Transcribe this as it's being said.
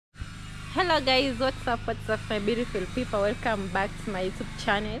Hello guys, what's up my beautiful people? Welcome back to my YouTube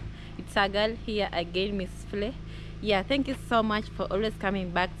channel. It's a girl here again, Miss Flay. Yeah, thank you so much for always coming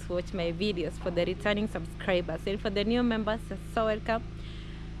back to watch my videos. For the returning subscribers and for the new members, you're so welcome.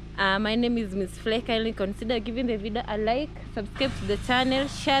 My name is Miss Flay. Kindly consider giving the video a like, subscribe to the channel,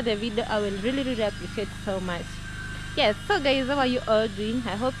 share the video. I will really appreciate so much. Yes, so guys, how are you all doing?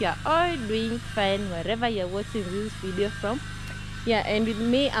 I hope you're all doing fine wherever you're watching this video from. Yeah, and with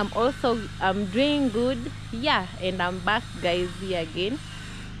me I'm doing good. Yeah, and I'm back guys here again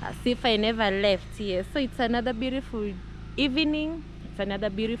as if I never left here. So it's another beautiful evening, it's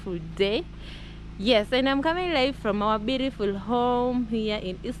another beautiful day. Yes, and I'm coming live from our beautiful home here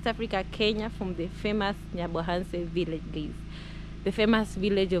in East Africa, Kenya, from the famous Nyabohanse village, guys. The famous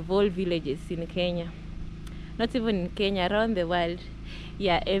village of all villages in Kenya, not even in Kenya, around the world.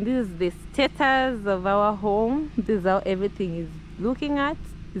 Yeah, and this is the status of our home. This is how everything is looking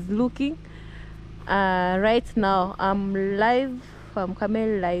right now. I'm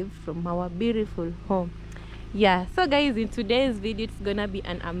coming live from our beautiful home. Yeah, so guys, in today's video it's gonna be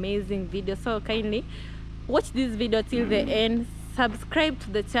an amazing video, so kindly watch this video till the end. Subscribe to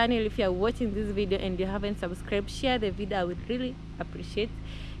the channel if you are watching this video and you haven't subscribed. Share the video, I would really appreciate.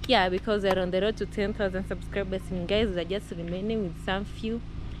 Yeah, because we're on the road to 10,000 subscribers and guys, we're just remaining with some few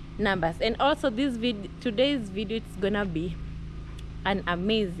numbers. And also today's video, it's gonna be an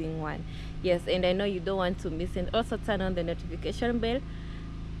amazing one. Yes, and I know you don't want to miss. And also turn on the notification bell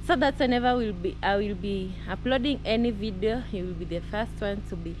so that whenever I will be uploading any video, you will be the first one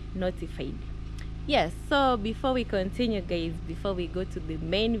to be notified. Yes, so before we continue guys, before we go to the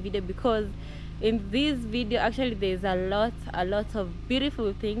main video, because in this video actually there's a lot of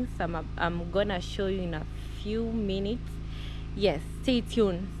beautiful things I'm gonna show you in a few minutes. Yes, stay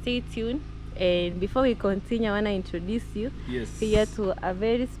tuned. And before we continue, I want to introduce you here to a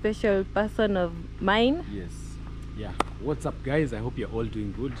very special person of mine. Yeah, what's up guys? I hope you're all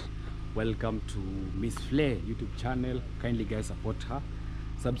doing good. Welcome to Miss Flay YouTube channel. Kindly guys, support her,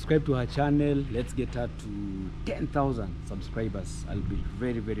 subscribe to her channel. Let's get her to 10,000 subscribers. I'll be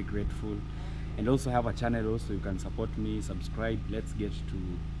very grateful. And also have a channel also, you can support me, subscribe. Let's get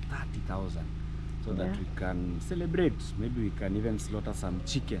to 30,000 so that we can celebrate. Maybe we can even slaughter some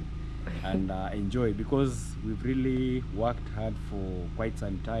chicken and enjoy, because we've really worked hard for quite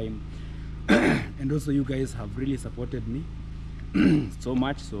some time. And also you guys have really supported me so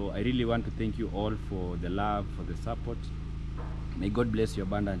much, so I really want to thank you all for the love, for the support. May God bless you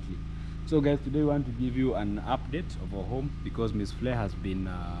abundantly. So guys, today we want to give you an update of our home, because Miss Flay has been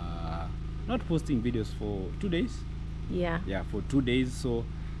not posting videos for 2 days. Yeah, for 2 days. So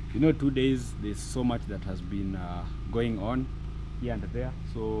you know, 2 days there's so much that has been going on here and there.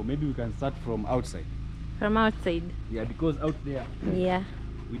 So maybe we can start from outside. Yeah, because out there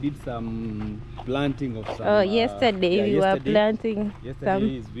we did some planting of some yesterday we were planting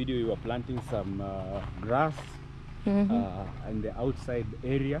yesterday's video we were planting some grass in the outside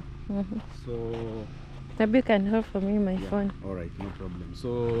area. So maybe you can hold for me my phone. All right, no problem.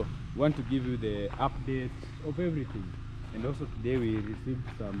 So we want to give you the update of everything. And also today we received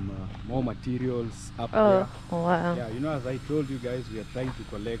some more materials up there. Wow. Yeah, you know, as I told you guys, we are trying to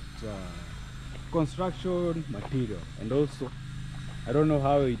collect construction material. And also, I don't know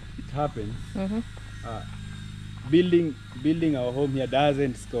how it happens. Building our home here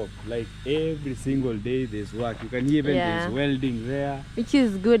doesn't stop. Like every single day there's work. You can even there's welding there, which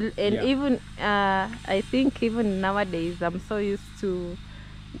is good. And even I think even nowadays I'm so used to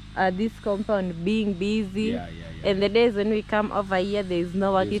this compound being busy. And the days when we come over here there's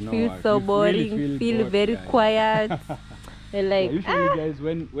no work, it feels so boring. Really feel very quiet. Like usually guys,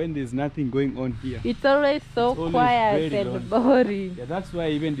 when there's nothing going on here, it's always so quiet and boring. Yeah, that's why I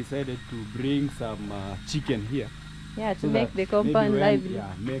even decided to bring some chicken here. Yeah, to make the compound lively.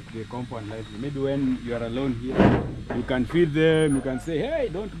 Yeah, make the compound lively. Maybe when you are alone here, you can feed them. You can say, hey,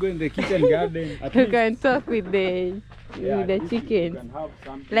 don't go in the kitchen garden. You can talk with the chicken.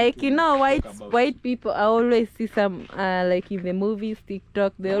 Like, you know, white people, I always see some like in the movies,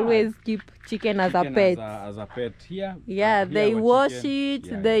 TikTok, they always keep chicken as a pet. As a pet here. Yeah, they wash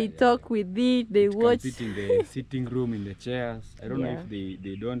it, they talk with it, they watch. Sit in the sitting room, in the chairs. I don't know if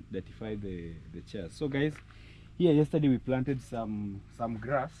they don't dirtify the chairs. So guys, here yesterday we planted some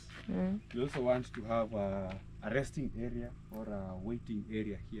grass. We also want to have a resting area or a waiting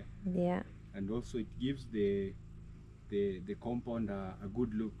area here. Yeah. And also it gives the compound a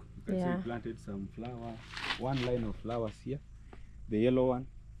good look. You can see we planted some flower, one line of flowers here, the yellow one,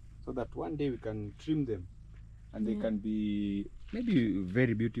 so that one day we can trim them and they can be maybe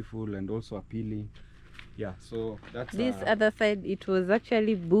very beautiful and also appealing Yeah, so that's This other side, it was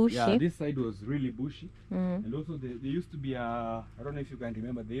actually bushy. Yeah, this side was really bushy. Mm-hmm. And also there used to be a, I don't know if you can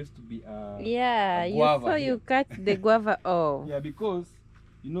remember, there used to be Yeah, a guava you saw here. you cut the guava off. Yeah, because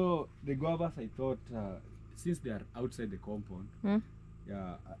you know the guavas, I thought since they are outside the compound,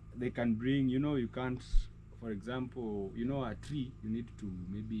 yeah, they can bring, you know, you can't, for example, you know, a tree, you need to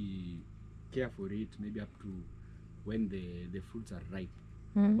maybe care for it maybe up to when the fruits are ripe.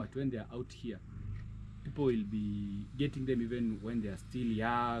 But when they are out here, people will be getting them even when they are still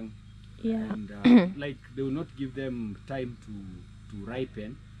young. Yeah. And like they will not give them time to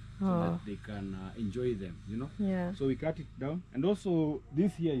ripen, so that they can enjoy them, you know. Yeah. So we cut it down, and also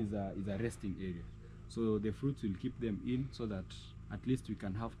this here is a resting area, so the fruits will keep them in, so that at least we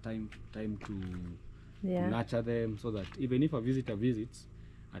can have time to nurture them, so that even if a visitor visits,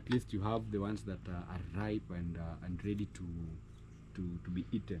 at least you have the ones that are ripe and ready to be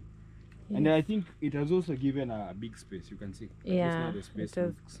eaten. Yes. And I think it has also given a big space. You can see. Yeah. Now the space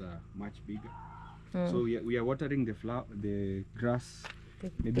looks much bigger. So we are watering the grass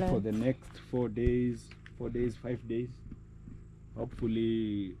maybe for the next 4 days, 5 days.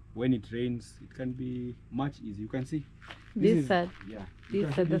 Hopefully, when it rains, it can be much easier. You can see. This side. Yeah.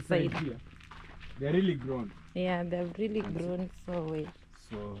 This other side. Here. They're really grown. Yeah, they've really grown so well.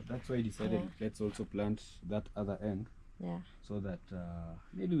 So that's why I decided let's also plant that other end. Yeah. So that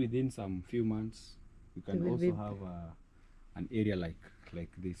maybe within some few months we can also have an area like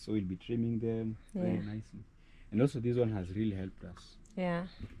this. So we'll be trimming them very nicely. And also this one has really helped us. Yeah.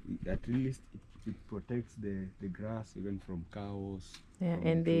 At least it protects the grass even from cows. Yeah, from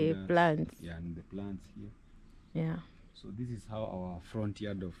and the plants. Yeah, and the plants here. Yeah. So this is how our front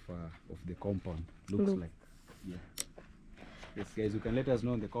yard of the compound looks like. Yeah. Yes, guys, you can let us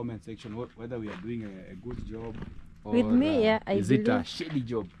know in the comment section whether we are doing a good job. Or, with me, I is it a shady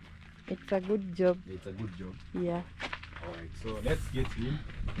job? It's a good job. It's a good job. Yeah. All right, so let's get in.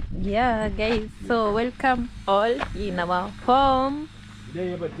 Yeah, guys. So welcome all in our home. Did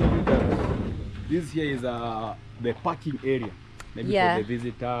I ever tell you that this here is the parking area? Maybe for the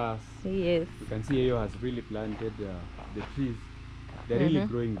visitors. Yes. You can see here has really planted the trees. They're really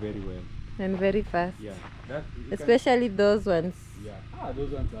growing very well. And very fast. Yeah. Especially those ones. Yeah.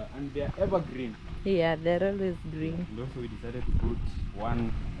 Those ones are, and they're evergreen. Yeah, they're always green. And also we decided to put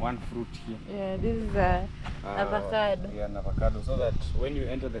one fruit here. Yeah, this is avocado. Yeah, an avocado, so that when you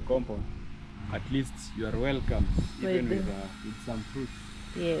enter the compound, at least you are welcome, even with some fruit.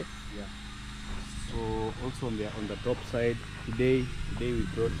 Yes. Yeah. So also on the top side, today we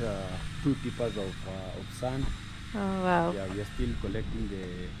brought 2 tippers of sand. Oh wow. Yeah, we are still collecting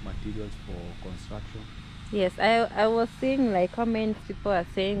the materials for construction. Yes, I was seeing like comments, people are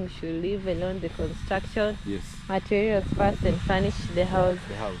saying we should leave alone the construction materials first and furnish the house.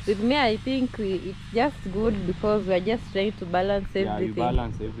 With me, I think it's just good because we're just trying to balance everything. Yeah, you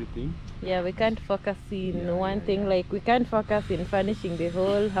balance everything. Yeah, we can't focus in one thing. Like we can't focus in furnishing the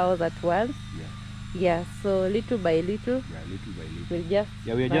whole house at once. Yeah, so little by little. Yeah, little by little. We'll just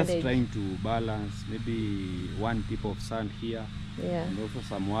we're just trying to balance maybe 1 tip of sand here. Yeah. And also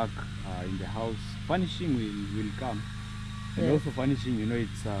some work in the house. Furnishing will come. And also furnishing, you know,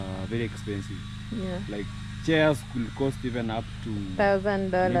 it's very expensive. Yeah. Like chairs could cost even up to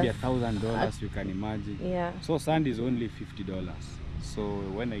 $1,000. maybe $1,000, you can imagine. Yeah. So sand is only $50. So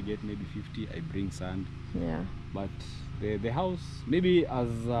when I get maybe 50, I bring sand. Yeah. But the house, maybe as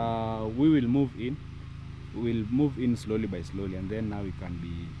we will move in, we'll move in slowly by slowly, and then now we can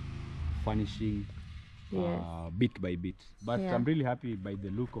be furnishing bit by bit. But I'm really happy by the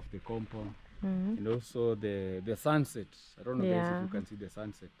look of the compound, and also the sunset. I don't know guys if you can see the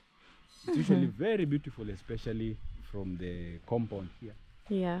sunset. It's usually very beautiful, especially from the compound here.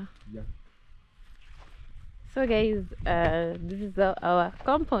 Yeah. So guys, this is how our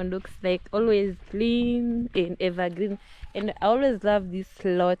compound looks like, always clean and evergreen, and I always love these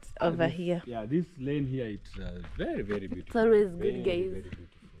lots over here. Yeah, this lane here, it's very beautiful. It's always good, guys. Very beautiful.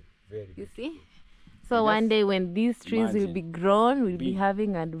 Very you see? So one day when these trees will be grown, we'll be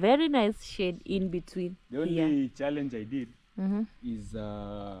having a very nice shade in between. The only challenge I did is,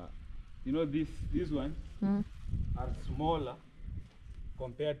 you know, these ones are smaller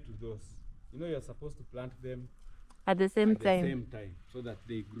compared to those. You know, you're supposed to plant them at the same time. So that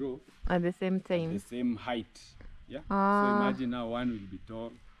they grow at the same time. At the same height. Yeah. So imagine now one will be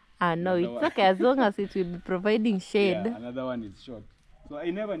tall. No, it's okay as long as it will be providing shade. Yeah, another one is short. So I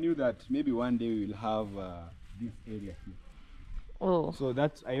never knew that maybe one day we will have this area here. Oh. So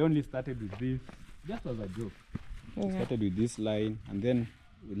that's, I only started with this just as a joke. I started with this line, and then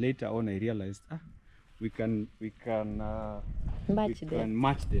later on I realized we can match we them. can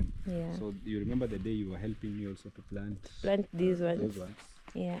match them. Yeah. So you remember the day you were helping me also to plant These ones. those ones.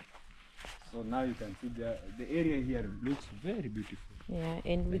 Yeah. So now you can see the area here looks very beautiful. Yeah,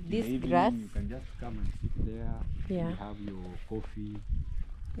 and Like with in this the evening, grass. you can just come and sit there. Yeah. You have your coffee.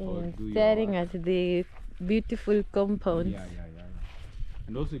 or And do your staring work. at the beautiful compounds. Yeah.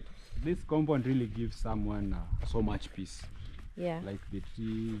 And also, this compound really gives someone so much peace. Yeah. Like the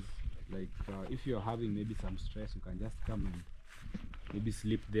trees, like if you're having maybe some stress, you can just come and maybe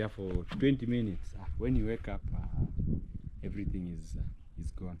sleep there for 20 minutes. When you wake up, everything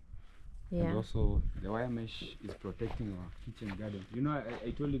is gone. Yeah. And also, the wire mesh is protecting our kitchen garden. You know, I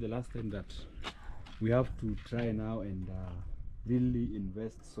told you the last time that we have to try now and really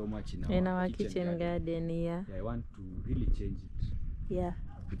invest so much in our kitchen garden. Yeah. I want to really change it. Yeah.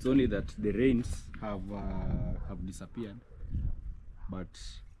 It's only that the rains have disappeared, but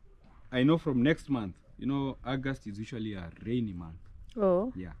I know from next month, you know, August is usually a rainy month.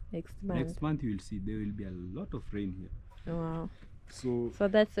 Oh. Yeah. Next month. Next month you will see there will be a lot of rain here. Wow. So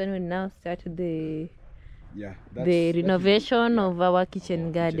that's when we now start the the renovation of our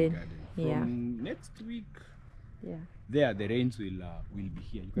kitchen garden. Yeah. From next week. Yeah. The rains will be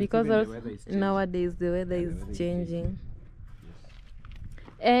here. Because nowadays the weather is changing.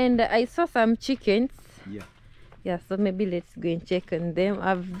 And I saw some chickens. Yeah, so maybe let's go and check on them.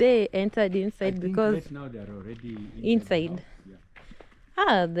 Have they entered inside? Because right now they are already inside.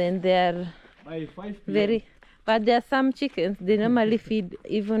 Yeah. Then they are by 5 very. But there are some chickens, they normally feed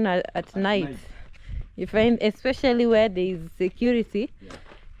even at night. You find, especially where there is security,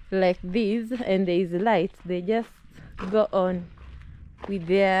 like this, and there is light, they just go on with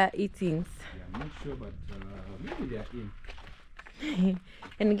their eatings. Yeah, I'm not sure, but maybe they are in.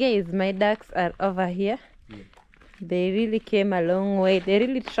 And guys, my ducks are over here. They really came a long way. They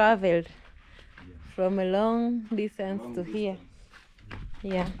really traveled from a long distance to here.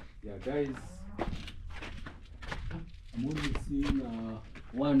 Yeah. Yeah, guys. I'm only seeing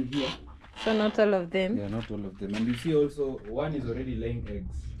one here. So not all of them? Yeah, not all of them. And you see also one is already laying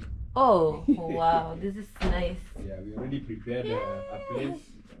eggs. Oh, wow, this is nice. Yeah, we already prepared a place.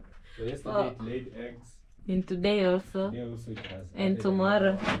 So yesterday it laid eggs. And today also. Today also it has. And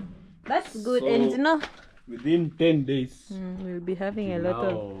tomorrow. That's good. So, and you know, within 10 days, we'll be having a lot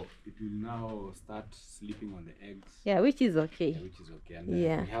of. It will now start sleeping on the eggs. Yeah, which is okay. Which is okay. And we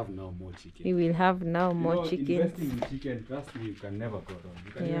have now more chicken. We will have now more chickens. Investing in chicken, trust me, you can never go wrong.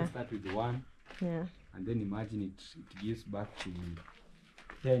 You can even start with one. Yeah. And then imagine it gives birth to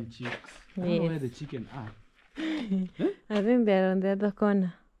 10 chicks. I don't know where the chicken are. I think they're on the other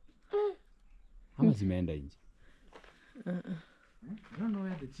corner. How zimeenda nje? I don't know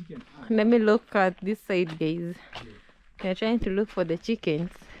where the chicken are. Let me look at this side, guys. We're trying to look for the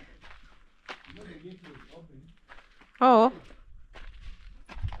chickens. Oh.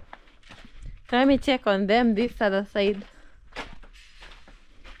 Let me check on them this other side.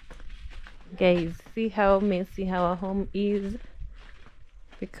 Guys, see how messy our home is.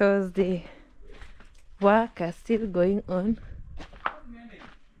 Because the work are still going on.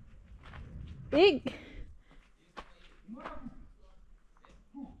 Big.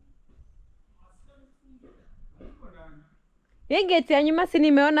 Hii geti ya nyuma si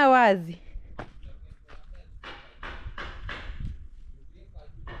nimeona wazi.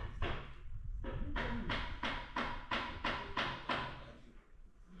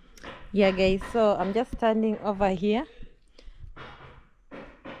 Yeah guys, so I'm just standing over here.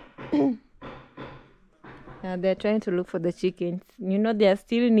 They're trying to look for the chickens. You know, they are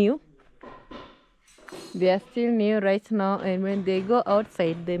still new. They are still new right now, and when they go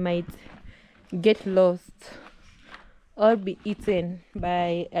outside they might get lost or be eaten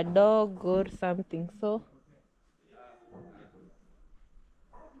by a dog or something. So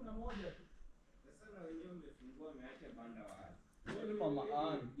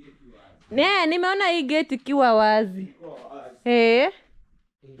yeah, nimeona hii gate ikiwa wazi.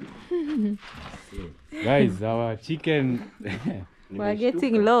 Guys, our chicken we're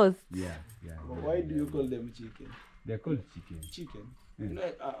getting lost. Yeah. Why do you call them chicken? They're called chicken. Chicken. You know,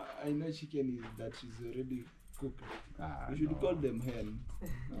 I know chicken is that is already cooked. You should call them hen.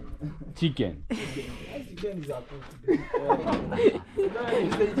 Chicken. Chicken is a cooked. You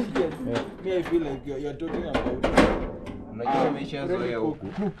say chicken. Me, I feel like you're talking about.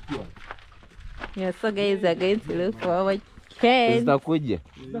 Yeah, so guys are going to look for our hens. Zitakuja.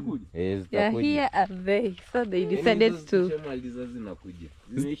 Yeah, here are they. So they decided to.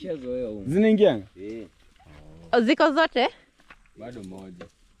 Zinaingia? Ziko zote? Bado moja.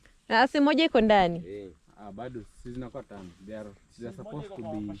 Na si moja iko ndani. bado si zinakuwa tano. They're supposed to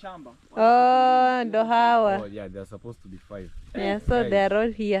be Oh, ndo hawa. Oh yeah, they're supposed to be 5. Yeah, so they are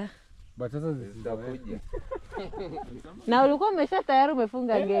all here. But sasa zitakuja. Na ulikuwa umesha tayari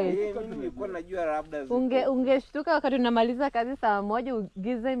umefunga gate. Nilikuwa najua labda Ungeshtuka wakati unamaliza kazi saa moja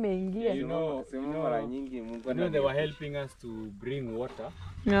giza imeingia. mara nyingi Mungu they were helping us to bring water.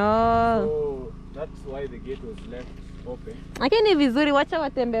 Oh. So that's why the gate was left open. Lakini vizuri, wacha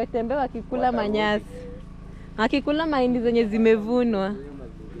watembee wakikula manyasi. Wakikula mahindi zenye zimevunwa.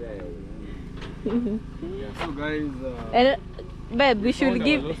 Yeah, so guys, babe, we should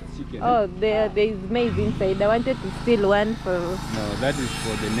give. Oh, there is maize inside. I wanted to steal one for. No, that is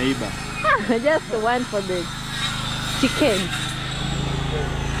for the neighbor. Just one for the chicken.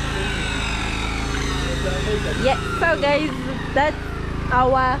 Yeah. So guys, that's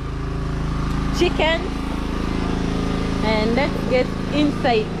our chicken, and let's get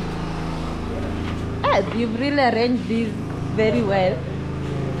inside. You've really arranged this very well.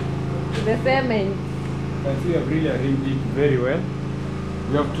 The cement. But we have really arranged it very well.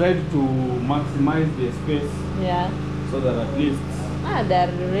 We have tried to maximize the space. Yeah. So that at least.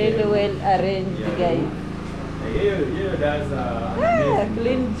 They're really well arranged, guys. Yeah, that's a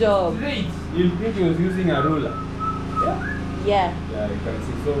clean job. You'll think he was using a ruler. Yeah. Yeah, you can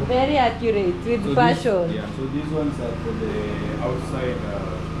see. So very accurate with fashion. So these ones are for the outside.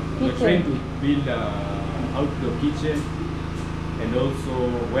 We're Kitchen. trying to build an outdoor kitchen and also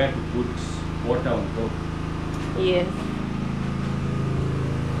where to put water on top. Yes.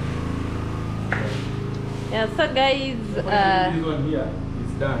 Yeah, so guys, this one here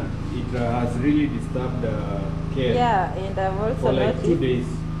is done. It has really disturbed care. Yeah, and I've also for like noticed. 2 days.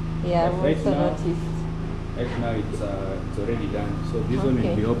 Yeah, But I've right also now- noticed. Right now it's already done. So this one will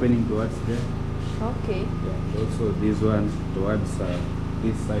Okay. be opening towards there. Okay. Yeah. Also this one towards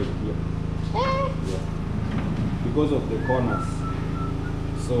this side here. Yeah. Because of the corners.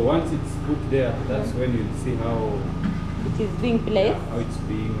 So once it's put there, that's when you'll see how It is being placed. how it's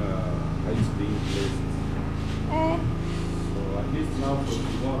being placed. So at least now for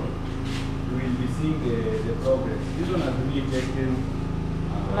tomorrow, we will be seeing the progress. This one has really taken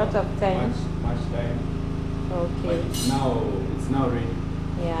Lot of time. much time, but Okay. it's now ready.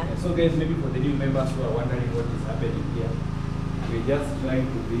 Yeah. So guys, maybe for the new members who are wondering what is happening here, we're just trying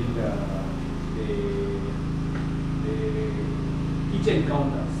to build the kitchen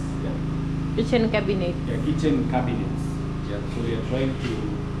counters. Yeah. Kitchen cabinet. Yeah, kitchen cabinets. Yeah, so we are trying to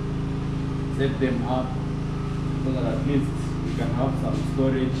set them up so that at least we can have some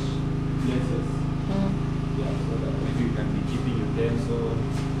storage places. Mm. Yeah, so that maybe you can be keeping utensils,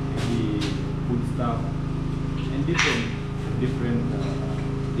 maybe food stuff, and different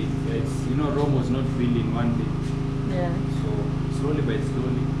things. It's, Rome was not built in one day. Yeah. So slowly by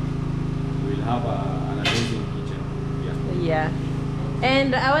slowly, we will have an amazing kitchen. Yeah. Yeah.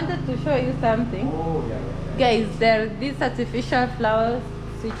 And I wanted to show you something. Oh yeah. Guys, there are these artificial flowers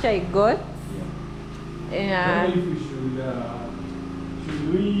which I got. I don't Yeah. know if we should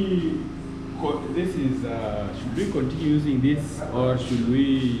should we continue using this or should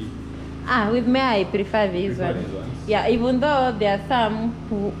we With me I prefer this prefer one. these ones? Yeah, even though there are some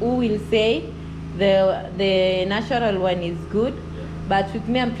who will say the natural one is good, but with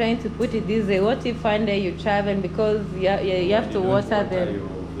me I'm trying to put it this way. What if one day you travel, because you have to You don't water them. your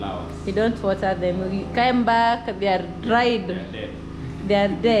flowers. You don't water them. You come back, they are dried. They're dead. They are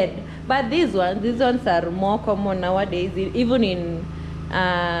dead. But these ones are more common nowadays, even in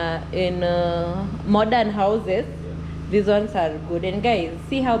modern houses. These ones are good. And guys,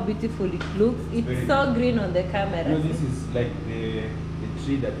 see how beautiful it looks. It's Very so good. green on the camera. This is like the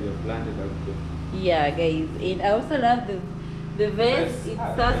tree that we have planted out there. Yeah, guys. And I also love the vase. Vase.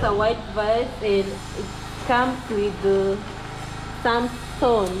 It's just a white vase, and it comes with some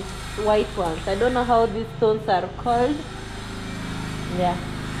stones, white ones. I don't know how these stones are called. Yeah.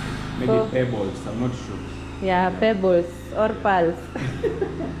 Maybe So- pebbles, I'm not sure. Yeah, pebbles or pearls.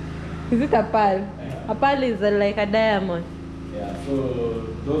 Is it a pearl? A pearl is like a diamond. Yeah, so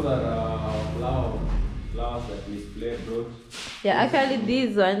those are flowers that we spray brought. Yeah, actually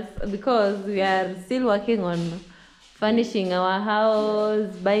these ones, because we are still working on furnishing our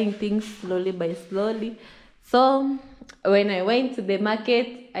house, buying things slowly by slowly. So when I went to the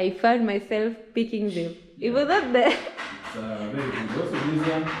market, I found myself picking them. Even though the It's very good. Also this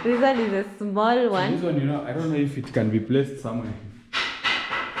one. this one is a small This one. one, I don't know if it can be placed somewhere.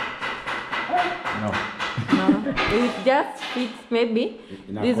 No. No, it just fits maybe.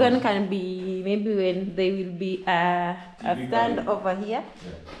 In a This corner. one can be maybe when there will be a stand over here.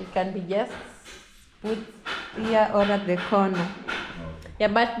 It can be just put here or at the corner. Yeah,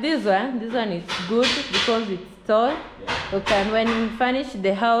 but this one is good because it's tall. We can, when we furnish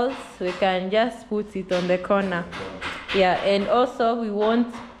the house, we can just put it on the corner. Yeah, and also we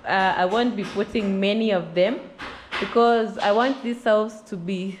won't I won't be putting many of them because I want this house to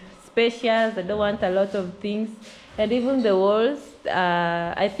be spacious. I don't want a lot of things, and even the walls.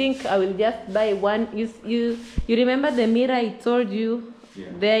 I think I will just buy one. You remember the mirror I told you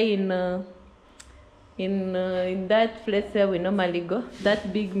there in that place where we normally go,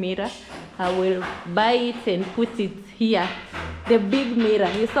 that big mirror? I will buy it and put it here. The big mirror,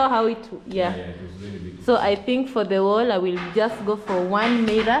 you saw how it, yeah, it was really big. So I think for the wall I will just go for one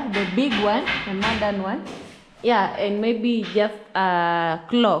mirror, the big one, a modern one, yeah, and maybe just a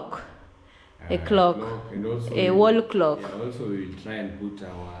clock, a clock, and also a wall clock. Yeah, also we will try and put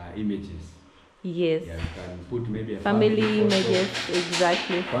our images. Yes. Yeah, we can put maybe a family images,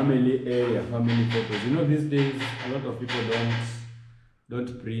 exactly. Family area, family photos. You know, these days a lot of people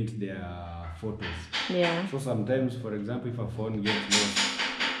don't print their photos. Yeah. So sometimes, for example, if a phone gets lost,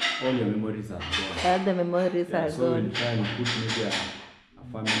 all your memories are gone. All the memories are so gone. we'll try and put maybe a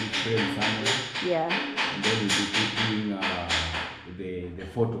family frame somewhere. Yeah. And then we'll be putting the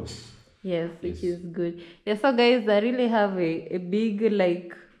photos. Yes, which is good. Yeah, so guys, I really have a big,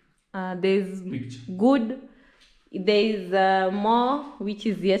 like, there's picture. Good, there's more which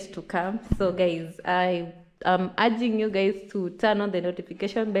is yet to come. So guys, I am urging you guys to turn on the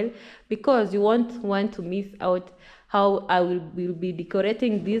notification bell because you won't want to miss out how I will be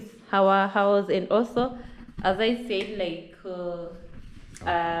decorating this our house. And also, as I said, like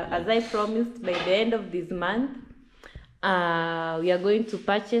as I promised, by the end of this month we are going to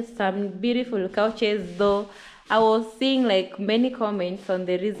purchase some beautiful couches. Though I was seeing like many comments on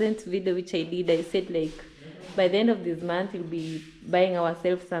the recent video which I did. I said like by the end of this month we'll be buying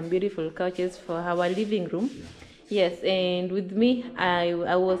ourselves some beautiful couches for our living room. Yes, and with me I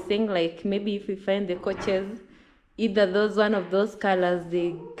was saying like maybe if we find the couches, either those one of those colors,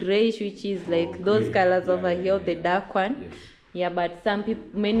 the grayish, which is like those colors over here, the dark one. Yes. Yeah, but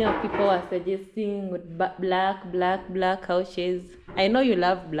many of people are suggesting black couches. I know you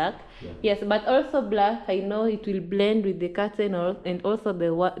love black. Yeah. Yes, but also black, I know it will blend with the curtain and also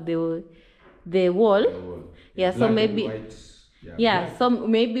the wall. Yeah, so maybe so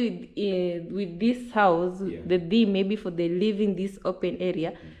maybe with this house, the theme maybe for the living this open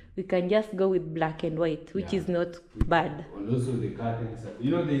area, we can just go with black and white, which is not bad. And also the curtains,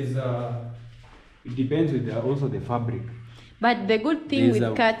 you know, there's it depends with also the fabric. But the good thing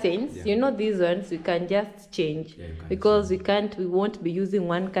with curtains, you know, these ones we can just change because we won't be using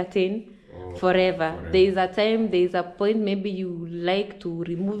one curtain forever. There is a time, there is a point maybe you like to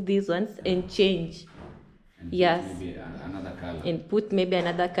remove these ones and change. And yes. Maybe another color. And put maybe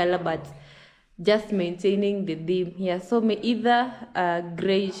another color, but just maintaining the theme. Yeah, so either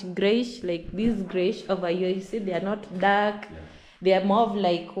grayish, like this grayish over here. You see, they are not dark. They are more of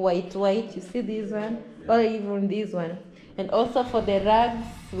like white. You see this one, or even this one. And also for the rugs,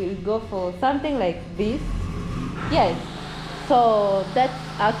 we'll go for something like this. Yes. So that's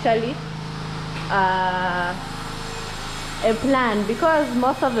actually a plan because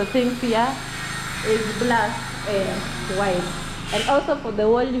most of the things here is black and white. And also for the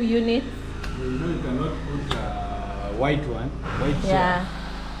wall unit. You know, you cannot put white chair,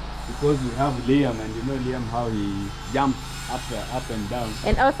 because we have Liam, and you know Liam how he jumps up and down.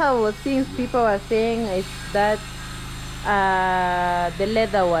 And also I was seeing people were saying is that the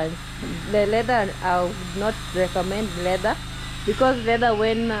leather ones. The leather, I would not recommend leather because leather,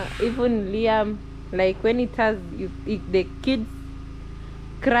 when even Liam, like when it has, if the kids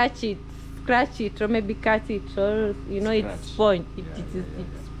scratch it or maybe cut it, or you know, it's spoiled.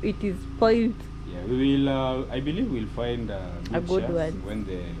 It is spoiled. Yeah, we will. I believe we'll find a good one when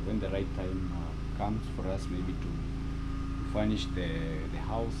the right time comes for us, maybe to furnish the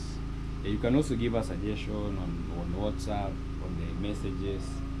house. You can also give us suggestion on WhatsApp, on the messages,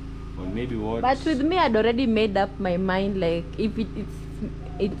 on maybe what. But with me, I'd already made up my mind, like if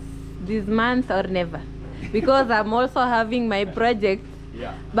it's this month or never, because I'm also having my project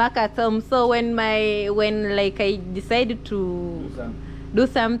back at home. So when like I decided to do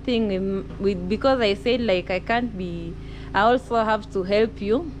something because I said like I can't be, I also have to help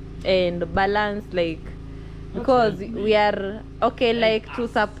you and balance, like because we are okay, like to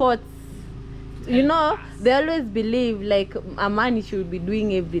support. You know, they always believe like a man should be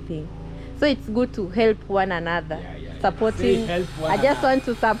doing everything, so it's good to help one another. Supporting. I just want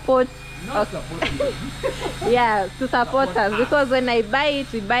to support. Not supporting. Yeah, to support us, because when I buy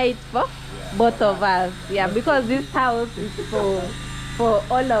it, we buy it for both of us. Yeah, because this house is for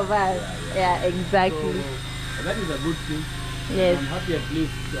all of us. Yeah, exactly. So, that is a good thing. Yes. I'm happy at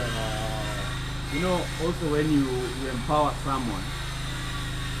least, you know, also when you empower someone,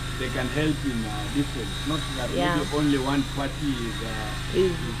 they can help in different. Not that Yeah. maybe only one party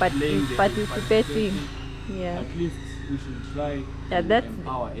Is playing the participating. Yeah. At least we should try Yeah, to that's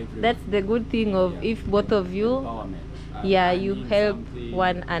empower everyone. that's the good thing of Yeah. if both of you, Empowerment. yeah, you Learning help something.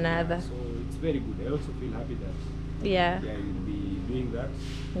 one another. Yeah, so it's very good. I also feel happy that Yeah. you'll be doing that.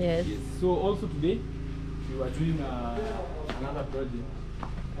 Yes. Yes. So also today we were doing another project,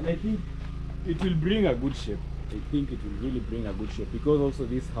 and I think it will bring a good shape. I think it will really bring a good shape because also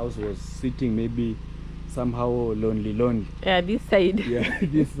this house was sitting maybe somehow lonely. Yeah, this side. Yeah,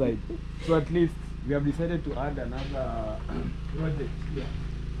 this side. So at least we have decided to add another project here.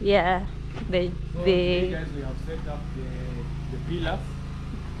 Yeah. The So today, guys, we have set up the pillars.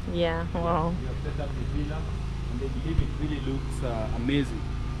 yeah. Wow. We have set up the pillars, and I believe it really looks amazing.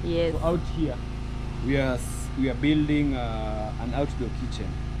 Yes. So out here, we are building an outdoor kitchen.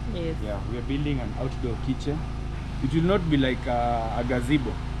 Yes. Yeah, we are building an outdoor kitchen. It will not be like a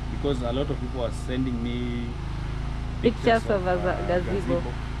gazebo because a lot of people are sending me Pictures of a gazebo.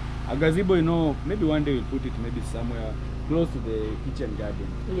 A gazebo, you know, maybe one day we'll put it maybe somewhere close to the kitchen garden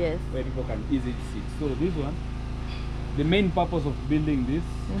Yes. where people can easily sit. So this one, the main purpose of building this,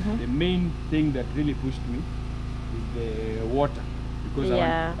 the main thing that really pushed me is the water, because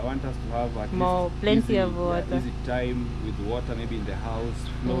Yeah. I want us to have at More, least plenty easy, of water. easy time with water, maybe in the house,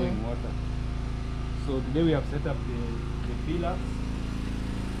 flowing water. So today we have set up the pillars,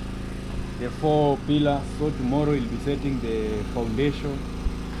 the 4 pillars. So tomorrow we'll be setting the foundation,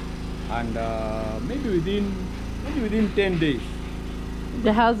 and maybe within 10 days.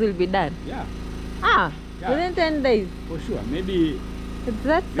 The house will be done. Yeah, Ah, Yeah. within 10 days. for sure. Maybe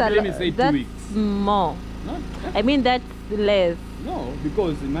That's Maybe let me say 2 that's weeks. more. not. I mean, that's less. No,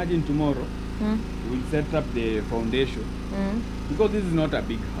 because imagine tomorrow Mm. we'll set up the foundation, Mm. because this is not a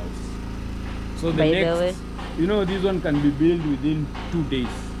big house. So the By the next, way. you know, this one can be built within 2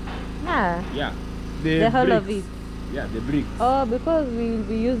 days. Ah, Yeah, the whole of bricks. it. Yeah, the bricks. Oh, because we will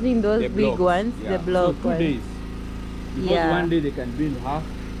be using those the big blocks. ones, Yeah. the block so 2 ones. days. Because Yeah. one day they can build half,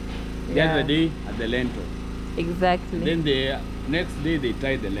 the Yeah. other day at the lintel. Exactly. Then the next day they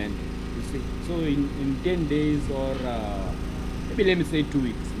tie the lintel. You see. So in 10 days or maybe let me say 2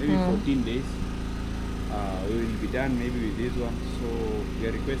 weeks, maybe 14 days, we will be done maybe with this one. So we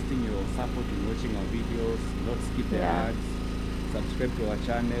are requesting your support in watching our videos. Not skip the Yeah. ads. Subscribe to our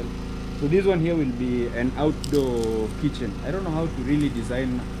channel. So this one here will be an outdoor kitchen. I don't know how to really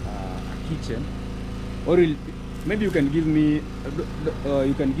design a kitchen, or maybe you can give me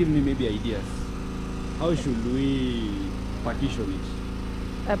maybe ideas. How should we partition it?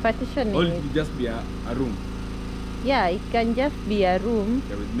 A partition Or is, it will just be a room, yeah, it can just be a room,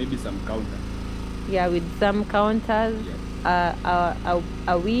 yeah, with maybe some counter. yeah, with some counters,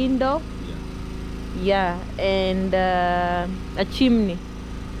 a window, Yeah. yeah, and a chimney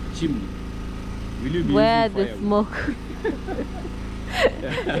Chimney. Will you be where using the firewood? smoke.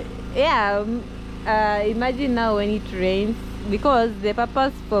 Yeah, imagine now when it rains, because the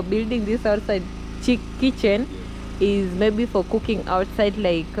purpose for building this outside kitchen is maybe for cooking outside,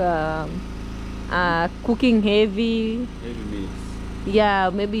 like cooking heavy. Heavy meals. Yeah,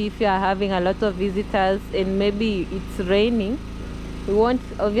 maybe if you are having a lot of visitors and maybe it's raining, we won't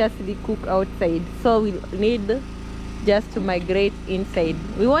obviously cook outside, so we'll need just to migrate inside.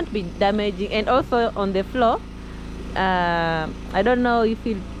 We won't be damaging. And also on the floor, I don't know if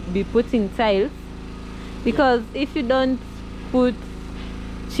you'll be putting tiles, because if you don't put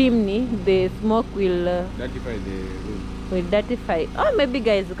chimney, the smoke will Dirtify the room. dirtify. Or maybe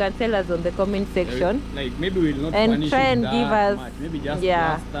guys, you can tell us on the comment section. Like maybe we'll not And furnish try it and that give us- much. Maybe just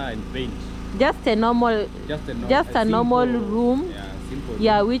yeah. plaster and paint. Just a normal, Just a, normal simple, room. Yeah, simple.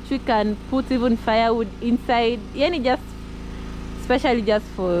 Yeah, room. which we can put even firewood inside. Yani just especially just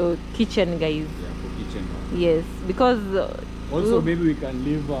for kitchen, guys. Yeah, for kitchen. Yes, because Also, maybe we can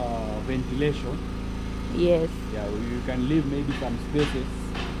leave ventilation. yes, Yeah, you can leave maybe some spaces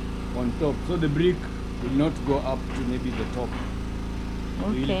on top, so the brick will not go up to maybe the top.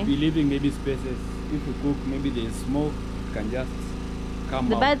 okay. We'll be leaving maybe spaces. If you cook, maybe there's smoke, it can just come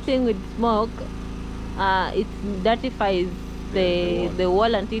The out. bad thing with smoke, it dirtifies the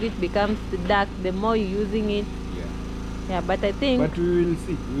wall until it becomes dark. The more you're using it, Yeah. yeah. But I think But we will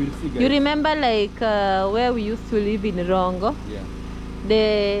see. We will see, guys. you remember, like where we used to live in Rongo, Yeah.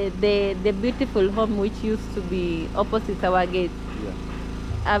 the beautiful home which used to be opposite our gate,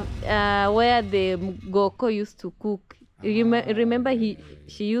 Yeah. where the Goko used to cook. Remember,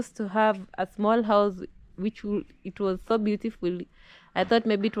 she used to have a small house which it was so beautiful. I thought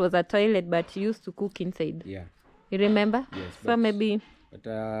maybe it was a toilet, but she used to cook inside. Yeah. You remember? Yes, So maybe but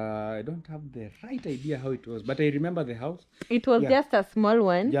I don't have the right idea how it was. But I remember the house it was just a small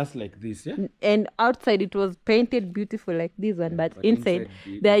one. just like this, yeah. And outside it was painted beautiful like this one, but but inside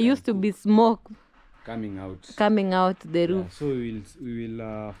inside there you can used to cook. be smoke Coming out. the Yeah, roof. so we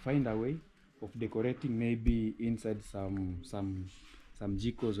will find a way of decorating maybe inside some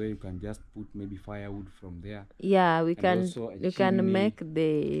jikos where you can just put maybe firewood from there. Yeah, we And can also a we can chimney. make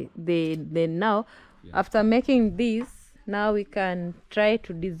the now Yeah. after making this, now we can try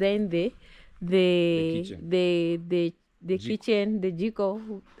to design the kitchen. the kitchen, the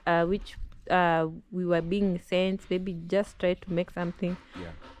jiko, which we were being sent. Maybe just try to make something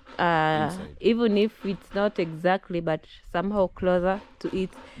Yeah. Inside. even if it's not exactly, but somehow closer to it.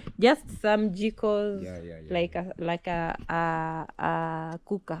 Just some jikos, Yeah. like a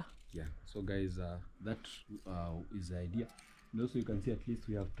cooker. Yeah. So guys, that is the idea. And also you can see at least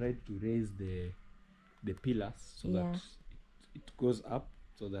we have tried to raise the pillars so Yeah. that it goes up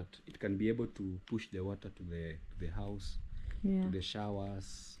so that it can be able to push the water to the house, Yeah. to the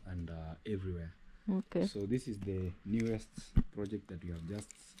showers and everywhere. Okay. So this is the newest project that we have just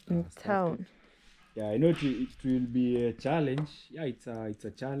In started. town. Yeah, I know it will be a challenge. Yeah, it's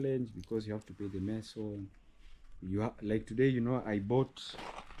a challenge because you have to pay the mason. Like today, you know,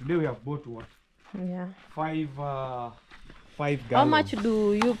 today we have bought what? Yeah. 5 gallons. How much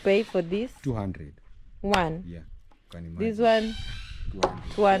do you pay for this 200. one? Yeah, you can imagine. This one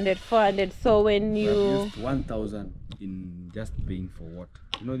 200. 200, 400. So when We have you used 1,000 in just paying for water.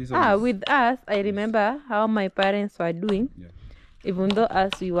 You know this one is- with us, I remember how my parents were doing. yeah, Even though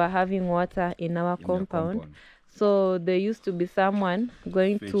us we were having water in our in the compound. So there used to be someone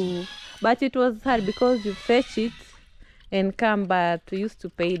going Fetch to, but it was hard because you fetch it and come, but we used to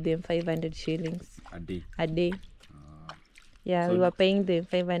pay them 500 shillings a day. a day. Yeah, so we were paying them It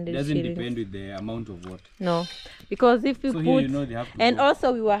 500 doesn't shillings. depend with the amount of water. No, because if you So put, here, you know, they have to and go.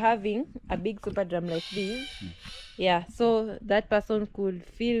 also we were having a big super drum like this. Yeah, so that person could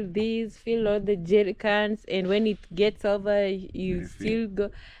fill all the jerry cans, and when it gets over, you Refill. still go.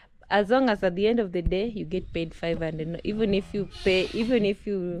 As long as at the end of the day you get paid 500. No, even if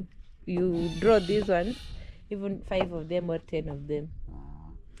you draw these ones, even 5 of them or 10 of them,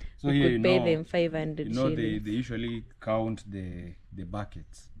 So you here, could you pay know, them 500 you know they shillings. usually count the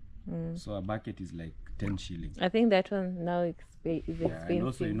buckets. So a bucket is like 10 shillings. I think that one now is Yeah, expensive. and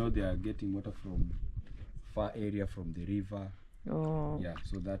also you know they are getting water from far area from the river. Oh. Yeah,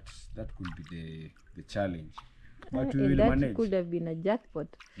 so that could be the challenge. But we And will that manage. could have been a jackpot.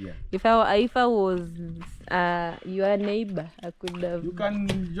 Yeah. If I was your neighbor, I could have You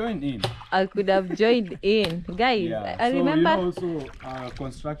can join in. joined in, guys. Yeah. I so remember. you know also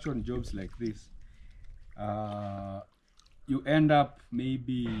construction jobs like this, you end up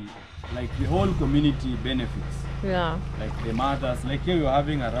maybe like the whole community benefits. Yeah. Like the mothers, like here you're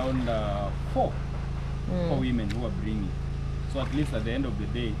having around 4 women who are bringing. So at least at the end of the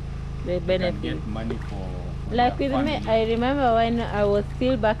day, The you can benefit. get money for Like their with me, family. I remember when I was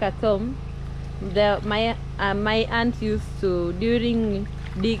still back at home, my aunt used to, during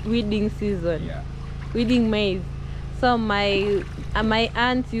the weeding season, Yeah. weeding maize. So my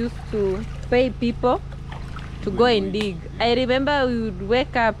aunt used to pay people to go and dig. I remember we would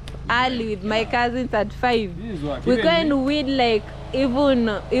wake up early with my cousins at 5. This is what We even go me- and weed like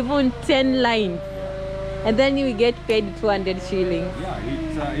even 10 lines, and then you get paid 200 shillings.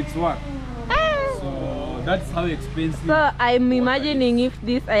 Yeah, it's work. So that's how expensive. So I'm water imagining is. if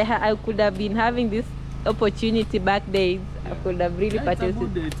this I could have been having this opportunity back days, I could have really Yeah,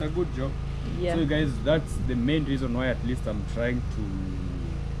 participated. it's a good job. Yeah. So guys, that's the main reason why at least I'm trying to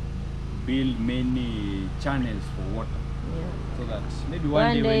build many channels for water, Yeah. so that maybe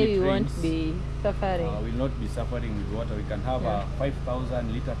one day when day it we rains, won't be suffering. will not be suffering with water. We can have Yeah. a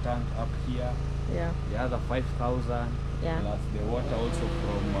 5,000 liter tank up here, Yeah. the other 5,000, Yeah. plus the water also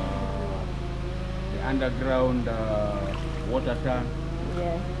from the underground water tank.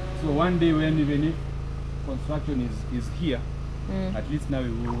 Yeah. So one day when even if construction is here, at least now we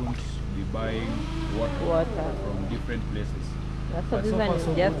won't be buying water from different places. That's But what this so one far, is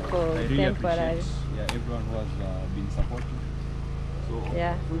so just good. for I really temporary. appreciate everyone who has been supporting. So,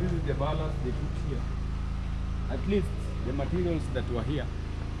 Yeah. so this is the ballast they put here. At least the materials that were here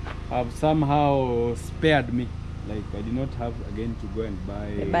have somehow spared me. Like I did not have again to go and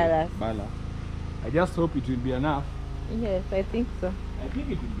buy The ballast. I just hope it will be enough. Yes, I think so. I think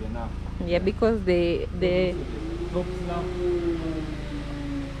it will be enough. Yeah, because the Top stuff.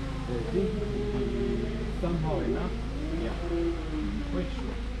 So I think it will be somehow enough. Yeah. I'm quite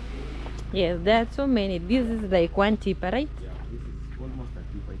sure. yes, there are so many. This is like one tip, right? Yeah, this is almost a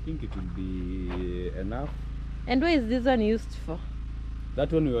tip. I think it will be enough. And what is this one used for?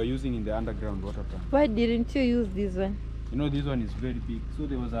 That one we were using in the underground water tank. Why didn't you use this one? You know, this one is very big. So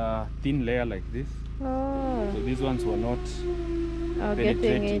there was a thin layer like this. Oh, So these ones were not getting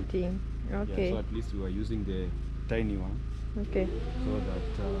penetrating. 18. Okay. Yeah, so at least we were using the tiny one Okay. so that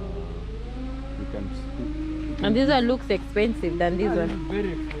we can. And this one looks expensive than this Yeah, one it's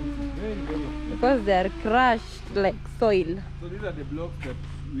very expensive. Very, very expensive. because they are crushed like soil. So these are the blocks that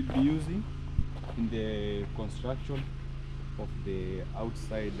we'll be using in the construction of the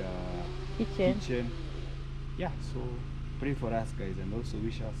outside Kitchen. Yeah, so pray for us guys and also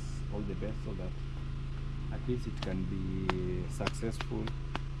wish us all the best so that at least it can be successful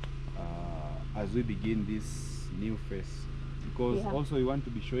as we begin this new phase. Because Yeah. also we want to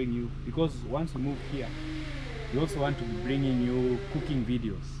be showing you, because once we move here, we also want to be bringing you cooking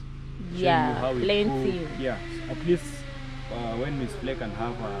videos. Showing you Yeah, how we plenty. cook. Yeah, at least when Miss Fleck can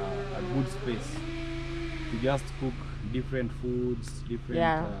have a good space to just cook different foods, different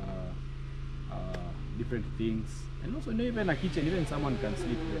Yeah. different things, and also not even a kitchen. Even someone can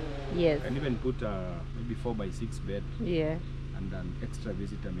sleep there. Yes. Can even put maybe 4x6 bed, Yeah. and an extra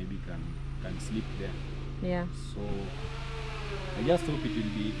visitor maybe can sleep there. Yeah. So I just hope it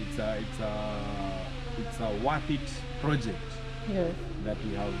will be. It's a worth it project Yes. that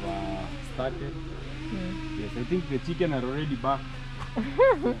we have started. Mm. Yes, I think the chicken are already back.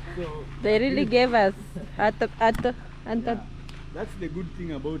 So They really gave us at yeah, that's the good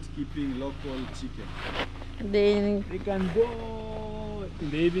thing about keeping local chicken. then They can go in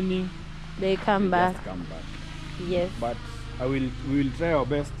the evening. they come They back. just come back. Yes. But we will try our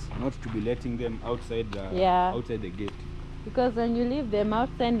best not to be letting them outside Yeah. outside the gate. Because when you leave them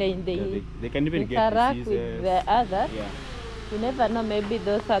outside, then they, Yeah, they can even get interact diseases. with the others. Yeah, You never know, maybe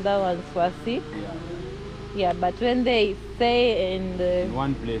those other ones were sick. yeah. Yeah, but when they stay in In the,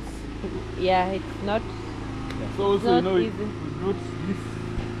 one place. yeah, it's not. Yeah. So also not you know easy. we brought this.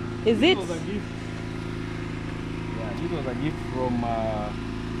 Is This it? was a gift. Yeah, this was a gift from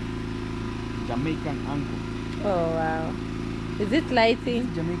Jamaican uncle. Oh wow. Is it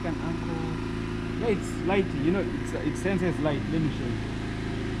lighting? Jamaican uncle. Yeah, it's lighting. You know, it senses light. Let me show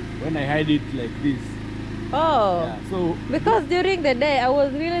you. When I hide it like this. Oh. Yeah. So Because during the day I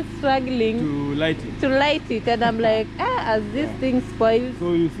was really struggling to light it. to light it, and I'm like, as this Yeah. thing spoils.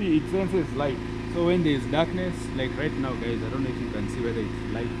 So you see, it senses light. So when there is darkness, like right now, guys, I don't know if you can see whether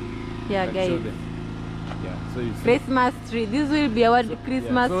it's light. Yeah, I'll show guys. them. Yeah. So you see. Christmas tree. This will be our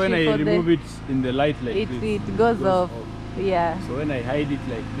Christmas Yeah. So when tree I for remove the. it in the light like It this, it goes off. Yeah. So when I hide it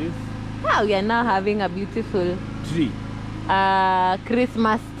like this, Now we are now having a beautiful tree.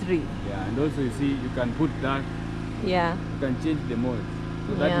 Christmas tree. Yeah, and also you see, you can put that. Yeah. You can change the mode.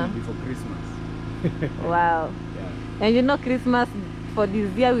 So that Yeah. will be for Christmas. Wow. Yeah. And you know, Christmas for this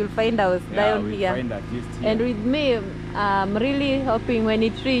year we'll find ours Yeah, down we'll here. find at least here. And with me, I'm really hoping when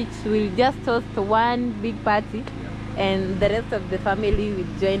it reaches, we'll just host one big party, Yeah. and the rest of the family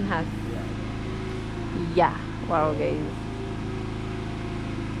will join us. Yeah. Yeah. Wow, guys.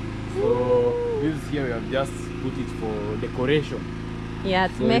 So this here we have just put it for decoration. Yeah,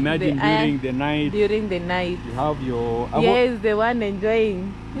 to So make imagine the during the night during the night. you have your. Yes, the one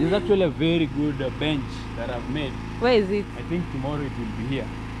enjoying. This is actually a very good bench that I've made. Where is it? I think tomorrow it will be here.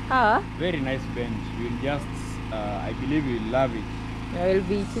 Ah, Very nice bench. You'll just, I believe you'll love it. it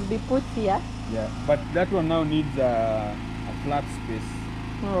will be put here. Yeah. But that one now needs a flat space.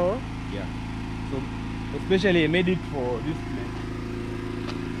 Oh. Yeah. So especially I made it for this place.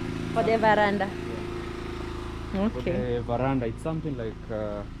 For the veranda. For Okay. the veranda. It's something like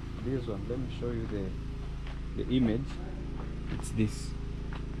this one. Let me show you the image. It's this.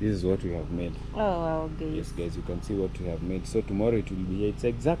 This is what we have made. Oh wow, guys. Yes, guys, you can see what we have made. So tomorrow it will be here. It's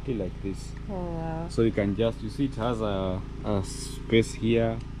exactly like this. Oh wow. So you can just, you see it has a space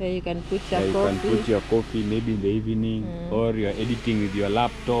here. There you can put your Yeah, you coffee. can put your coffee maybe in the evening, or you're editing with your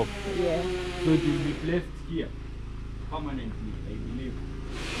laptop. Yeah. So it will be placed here permanently, I believe.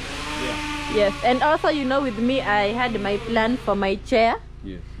 Yeah. Yes, and also you know, with me, I had my plan for my chair,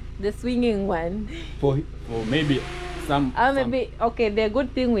 Yes. the swinging one. For maybe some. Maybe okay. The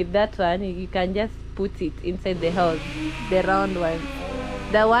good thing with that one, you can just put it inside the house, the round one,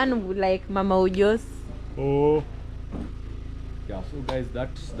 the one like Mama Ujo's. Oh. Yeah. So guys,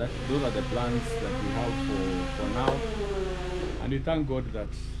 those are the plans that we have for now, and we thank God that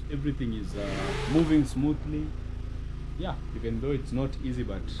everything is moving smoothly. Yeah, even though it's not easy,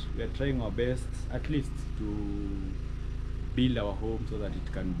 but we are trying our best at least to build our home so that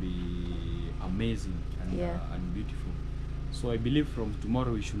it can be amazing and, Yeah. and beautiful. So I believe from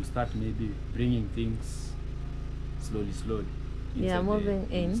tomorrow we should start maybe bringing things slowly. Yeah, inside moving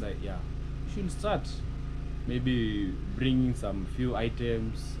in. Inside, yeah, we should start. maybe bringing some few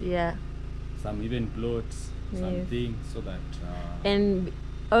items, Yeah. some even clothes, some Yes. things, so that And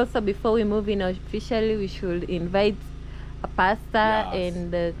also, before we move in officially, we should invite a pastor Yes,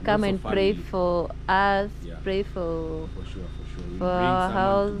 and and come also and pray family. for us, Yeah. pray for for sure, we'll For bring our someone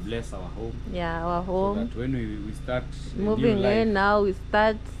house. to bless our home, our so home. that when we start a new Moving life, in now, we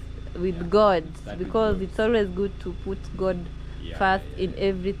start with Yeah, God, start with because God. it's always good to put God Yeah, first yeah, in yeah.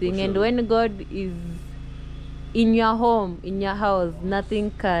 everything. For And sure. when God is in your home, in your house,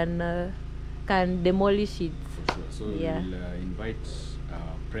 nothing can demolish it. For sure. So Yeah. we'll invite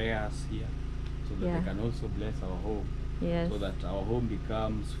prayers here, so that Yeah. they can also bless our home, Yes. so that our home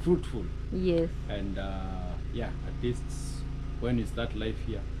becomes fruitful. Yes. And yeah, at least when we start life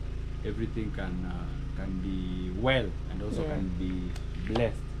here, everything can be well, and also Yeah. can be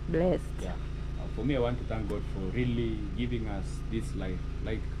blessed. Blessed. Yeah. For me, I want to thank God for really giving us this life.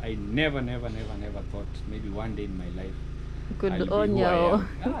 Like, I never thought maybe one day in my life You could I'll be own who your I own.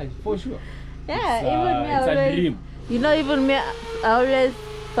 am. Ah, for sure. Yeah, It's, even me, I it's a always, dream. you know, even me, I always,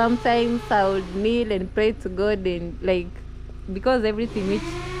 sometimes I would kneel and pray to God, and like, because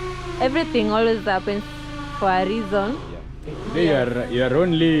everything always happens for a reason. Yeah. Today you are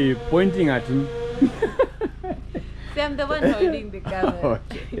only pointing at me. See, I'm the one holding the camera.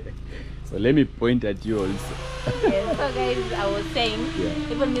 Okay. So let me point at you also. Yes, so guys, I was saying,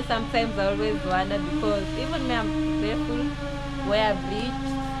 Yeah. even me sometimes I always wonder, because even me, I'm grateful where I've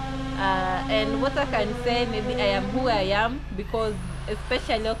reached, and what I can say, maybe I am who I am because,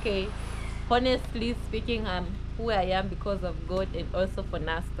 especially, okay, honestly speaking, I'm who I am because of God, and also for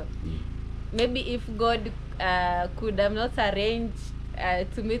Nasta. Maybe if God could have not arranged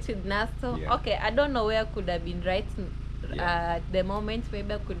to meet with Nasta, Yeah. okay, I don't know where I could have been right Yeah. at the moment.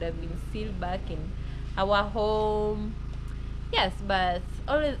 Maybe I could have been still back in our home. Yes, but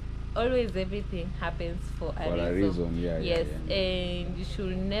always everything happens for a reason. Yeah, Yes, yeah. and you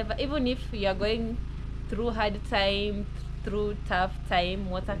should never, even if you are going through hard time, through tough time,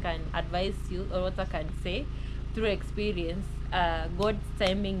 what I can advise you, or what I can say through experience, God's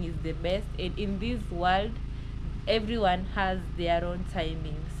timing is the best, and in this world everyone has their own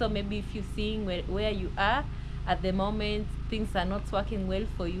timing. So maybe if you're seeing where you are at the moment, things are not working well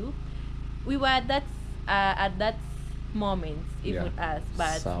for you. We were at that moment, even Yeah. us,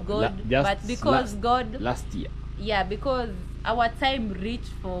 but So, God, just but because God, last year. yeah, because our time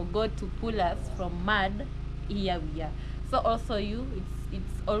reached for God to pull us from mud, here we are. So also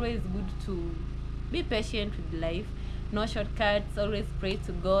it's always good to be patient with life, no shortcuts, always pray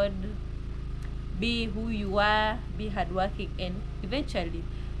to God, be who you are, be hardworking, and eventually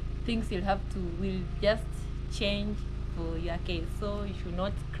things will just change for your case. So you should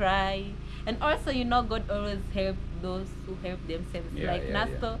not cry. And also, God always help those who help themselves. Yeah, Like yeah,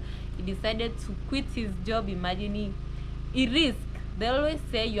 Nasto, he decided to quit his job. Imagine he risk. They always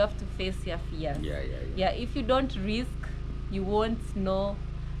say you have to face your fears. Yeah, if you don't risk, you won't know.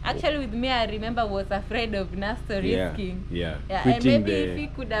 Actually, with me, I remember was afraid of Nasto risking. Yeah. Yeah, and Quitting maybe if he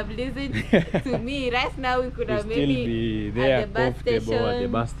could have listened to me right now, we could have still maybe be there, at the bus comfortable at the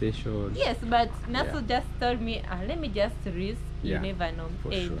station. bus station. Yes, but Nasu Yeah. just told me, let me just risk. You Yeah, never know.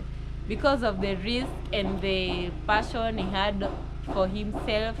 for And sure. because of the risk and the passion he had for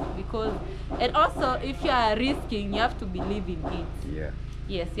himself, and also if you are risking, you have to believe in it. Yeah.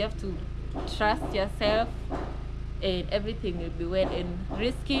 Yes, you have to trust yourself, and everything will be well. And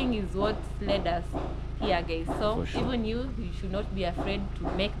risking is what led us here, guys. So For sure. even you should not be afraid to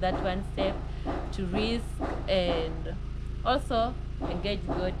make that one step, to risk, and also engage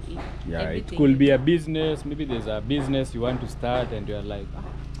God in Yeah, everything. it could be a business. Maybe there's a business you want to start, and you're like,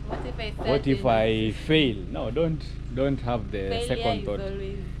 What if I start? what if and I fail? No, don't have the failure second is thought.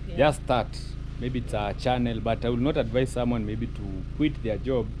 always, yeah. Just start. Maybe it's a channel, but I will not advise someone maybe to quit their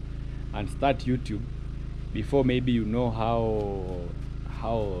job and start YouTube before maybe you know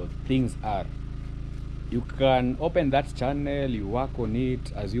how things are. You can open that channel, you work on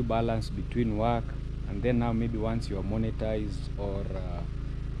it as you balance between work, and then now maybe once you are monetized, or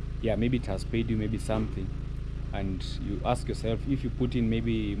yeah, maybe it has paid you maybe something, and you ask yourself, if you put in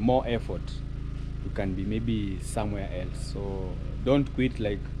maybe more effort, you can be maybe somewhere else. So don't quit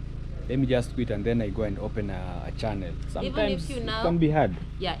like, let me just quit and then I go and open a channel. Sometimes you it now- can be hard.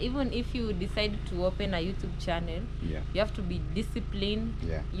 Yeah, even if you decide to open a YouTube channel, Yeah. you have to be disciplined.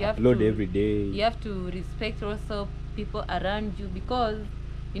 Yeah. You have Upload to, every day. You have to respect also people around you, because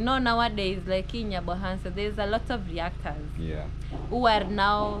nowadays, like in Yabohansa, there's a lot of reactors Yeah. who are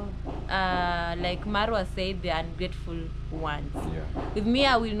now, like Marwa said, the ungrateful ones. Yeah. With me,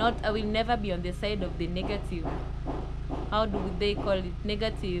 I will never be on the side of the negative. How do they call it?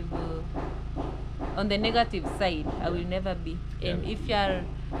 Negative. on the negative side, I will never be. And if you're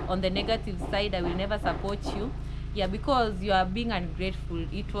on the negative side, I will never support you. Yeah, because you are being ungrateful.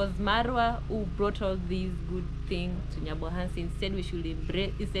 It was Marwa who brought all these good things to Nyabohansi. Instead, we should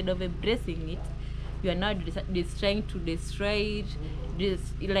embrace, instead of embracing it, you are now trying to destroy it,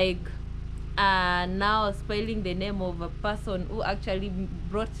 like now spoiling the name of a person who actually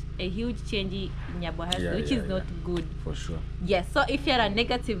brought a huge change in Nyabohansi, which is not good. For sure. Yes, so if you're a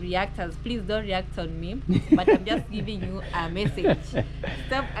negative reactors, please don't react on me. But I'm just giving you a message.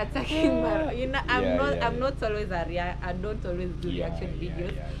 Stop attacking my. You know, I'm not always I don't always do reaction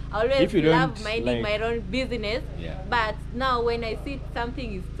videos. I always love minding my own business. But now when I see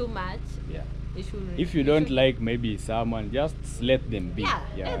something is too much, if you don't like maybe someone, just let them be.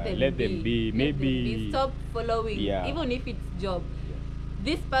 Let them be. Maybe stop following, even if it's job.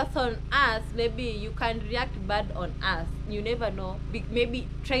 This person, us, maybe you can react bad on us. You never know. Maybe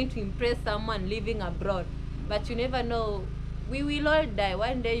trying to impress someone living abroad, but you never know. We will all die.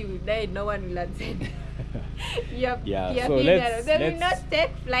 One day you will die. No one will attend. So they will not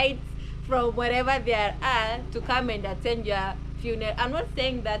take flights from wherever they are to come and attend your funeral. I'm not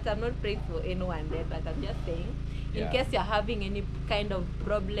saying that. I'm not praying for anyone there, but I'm just saying, in case you're having any kind of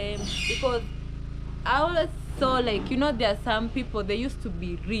problem, because I always saw, like, you know, there are some people, they used to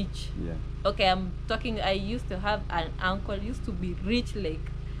be rich. Okay, I used to have an uncle, used to be rich,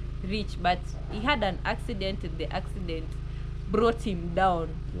 but he had an accident, and the accident brought him down.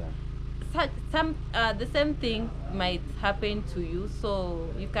 The same thing might happen to you. So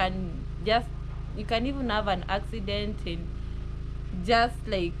you can even have an accident and just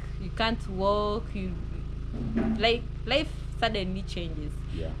like you can't walk, life suddenly changes.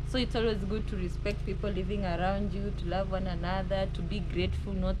 So it's always good to respect people living around you, to love one another, to be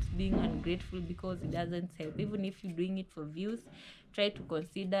grateful, not being ungrateful, because it doesn't help. Even if you're doing it for views, try to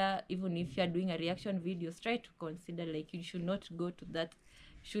consider, even if you're doing a reaction videos, try to consider, like, you should not go to that,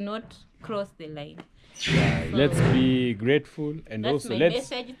 should not cross the line. So let's be grateful, and also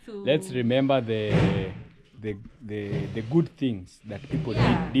let's remember the good things that people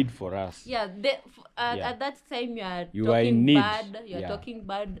did for us. At that time you are in need. You're talking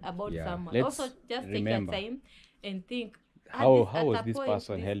bad about someone. Let's also just remember. take your time and think, how was this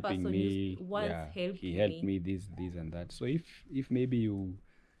person helping me? He helped me this and that. So if maybe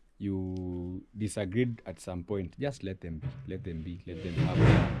you disagreed at some point, just let them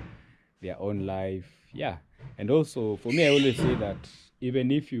have their own life. And also for me, I always say that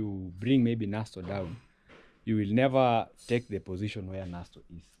even if you bring maybe Nasto down, you will never take the position where Nasto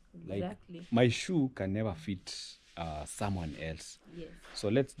is. Like, my shoe can never fit someone else. So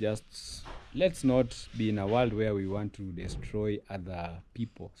let's not be in a world where we want to destroy other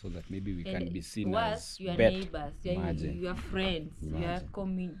people so that maybe we can be seen as your better. Neighbors, your friends, your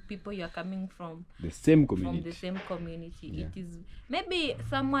people you are coming from the same community. It is maybe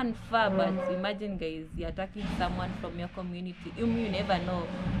someone far, but imagine, guys, you're attacking someone from your community. You never know.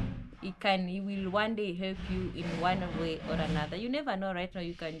 It will one day help you in one way or another. You never know. Right now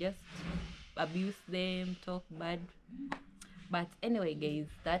you can just abuse them, talk bad. But anyway, guys,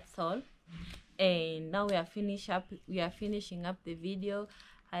 that's all. And now we are finishing up the video.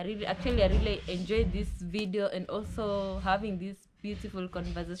 I really enjoyed this video, and also having this beautiful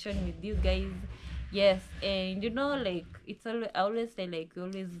conversation with these guys. Yes, and you know, like, it's always, I always say, like, we're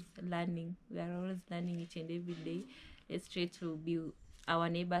always learning. We are always learning each and every day. Let's try to be our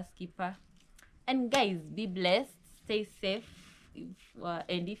neighbor's keeper. And guys, be blessed, stay safe.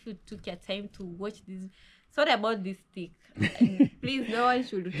 And if you took your time to watch this, sorry about this stick. Please, no one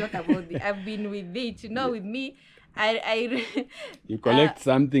should talk about it. I've been with it, you know, with me. You collect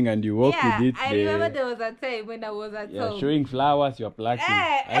something and you walk with it. I remember there was a time when I was at home. Showing flowers you're plucking.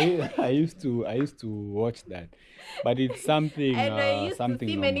 I used to watch that, but it's something. And I used something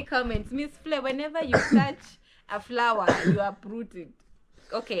to see normal. many comments. Miss Flair, whenever you touch a flower, you uproot it.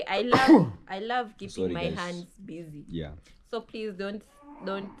 Okay, I love keeping my hands busy. So please don't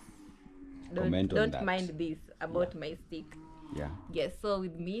mind this about my stick. Yes, so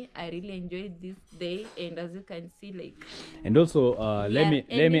with me, I really enjoyed this day, and as you can see, like, and also let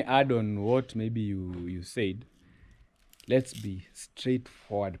me add on what maybe you said. Let's be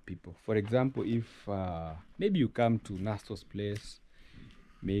straightforward people. For example, if maybe you come to Nasto's place,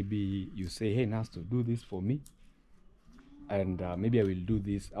 maybe you say, hey Nasto, do this for me, and maybe I will do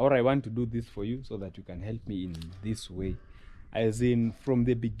this, or I want to do this for you so that you can help me in this way. As in, from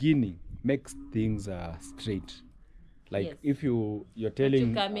the beginning, make things straight. Like, if you're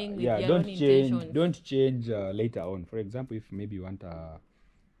telling, don't change later on. For example, if maybe you want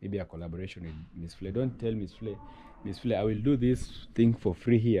maybe a collaboration with Miss Flair, don't tell Miss Flair, I will do this thing for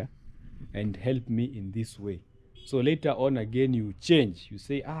free here, and help me in this way. So later on again you change, you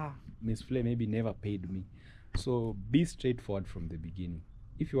say, Miss Flay maybe never paid me. So be straightforward from the beginning.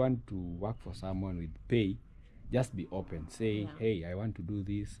 If you want to work for someone with pay, just be open. Say, hey, I want to do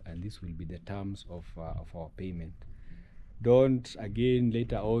this, and this will be the terms of our payment. Don't again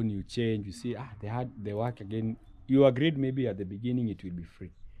later on you change, you see, they had the work again. You agreed maybe at the beginning it will be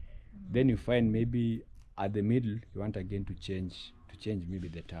free. Then you find maybe at the middle you want again to change maybe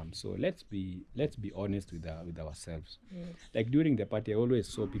the terms. So let's be honest with ourselves. Yes. Like during the party, I always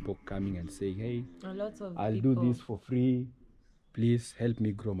saw people coming and saying, hey, A lot of I'll people. do this for free, please help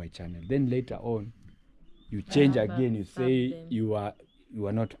me grow my channel. Then later on you change again, you say you are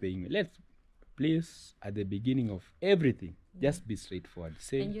not paying me. Let's please at the beginning of everything just be straightforward.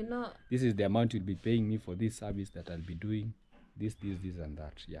 Say, and you know, this is the amount you'll be paying me for this service that I'll be doing, this and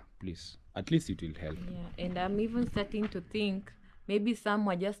that. Yeah, please, at least it will help. Yeah, and I'm even starting to think maybe some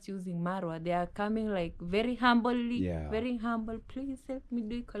are just using Marwa. They are coming like very humbly, very humble. Please help me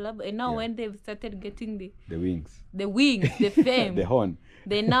do collab. And now when they've started getting the wings, the fame, the horn,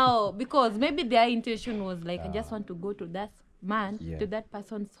 they now, because maybe their intention was like, I just want to go to that man, to that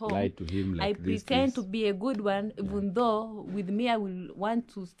person's home. Lie to him like I this, pretend to be a good one, even though with me I will want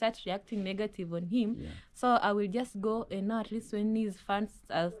to start reacting negative on him. So I will just go, and now at least when his fans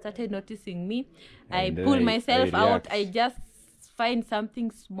started noticing me, and I pull myself out. I just find something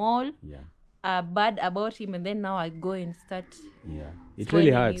small bad about him, and then now I go and start. It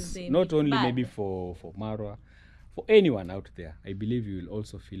really hurts, not only maybe for Marwa, for anyone out there. I believe you will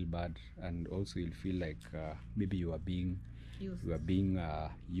also feel bad, and also you'll feel like maybe you are being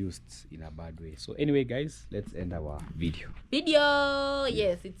used in a bad way. So anyway guys, let's end our video.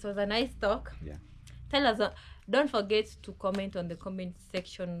 Yes, it was a nice talk. Tell us, don't forget to comment on the comment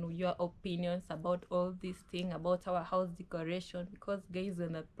section your opinions about all this thing, about our house decoration, because guys, we're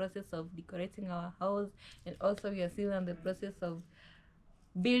in the process of decorating our house, and also we are still in the process of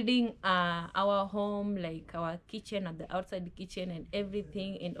building our home, like our kitchen and the outside kitchen and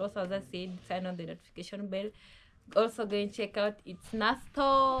everything. And also, as I said, turn on the notification bell. Also go and check out its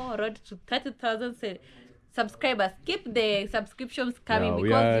Nasto road to 30,000 subscribers. Keep the subscriptions coming, because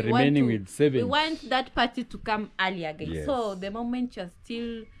we are remaining with 7. We want that party to come earlier, guys. So the moment you're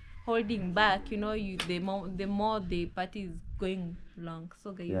still holding back, you know, the more the party is going long.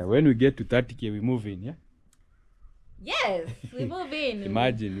 So guys, when we get to 30K we move in. Yes, we move in.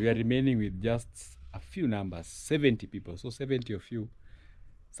 Imagine we are remaining with just a few numbers, 70 people. So 70 of you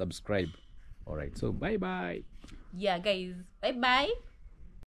subscribe. All right, so bye bye. Guys, bye bye.